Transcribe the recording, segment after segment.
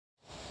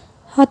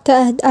How to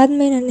add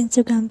admin on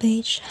Instagram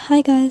page.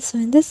 Hi guys, so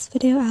in this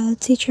video I'll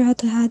teach you how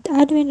to add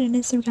admin on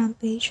Instagram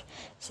page.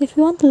 So if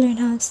you want to learn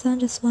how it's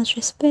done, just watch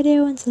this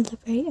video until the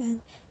very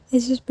end.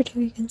 This is pretty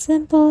quick and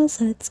simple,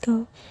 so let's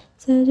go.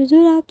 So to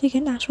do that, you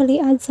can actually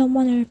add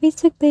someone on your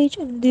Facebook page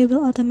and they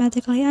will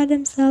automatically add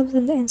themselves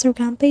on the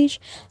Instagram page.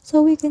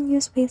 So we can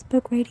use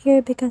Facebook right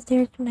here because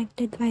they're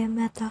connected via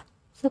Meta.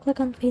 So click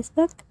on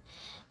Facebook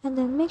and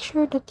then make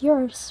sure that you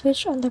are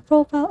switched on the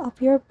profile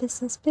of your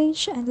business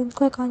page and then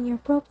click on your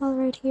profile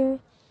right here,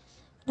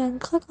 then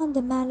click on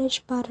the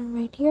manage button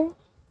right here,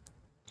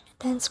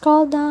 then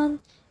scroll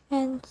down,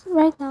 and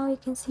right now you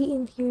can see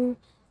in here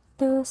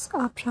those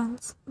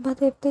options,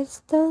 but if it's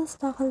still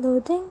stuck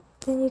loading,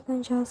 then you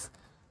can just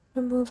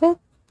remove it,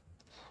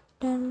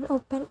 then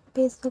open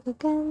Facebook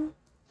again,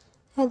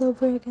 head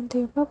over again to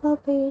your profile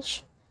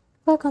page,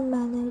 click on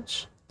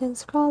manage, then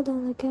scroll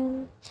down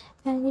again,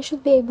 and you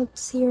should be able to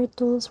see your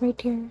tools right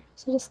here.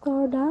 So just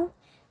scroll down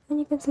and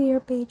you can see your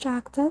page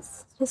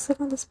access. Just click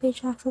on this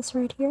page access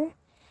right here,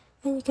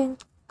 and you can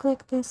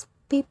click this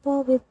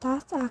people with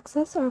task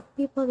access or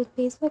people with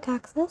Facebook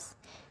access.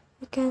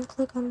 You can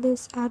click on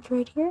this add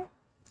right here,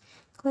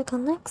 click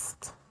on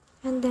next,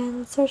 and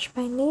then search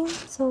by name.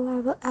 So I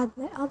will add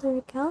my other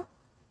account,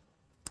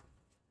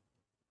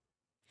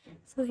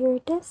 so here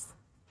it is,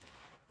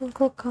 and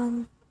click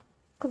on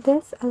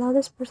this, allow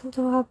this person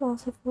to have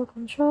also full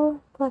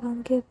control, click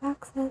on give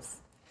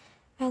access,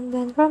 and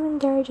then from in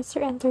there just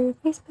enter your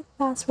Facebook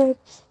password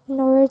in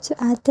order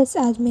to add this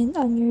admin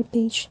on your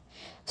page.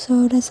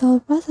 So that's the whole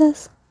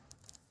process.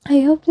 I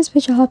hope this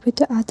video helped you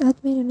to add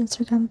admin on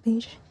Instagram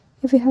page.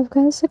 If you have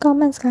questions or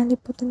comments, kindly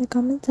put in the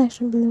comment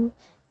section below,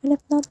 and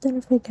if not,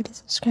 don't forget to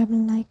subscribe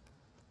and like.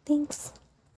 Thanks.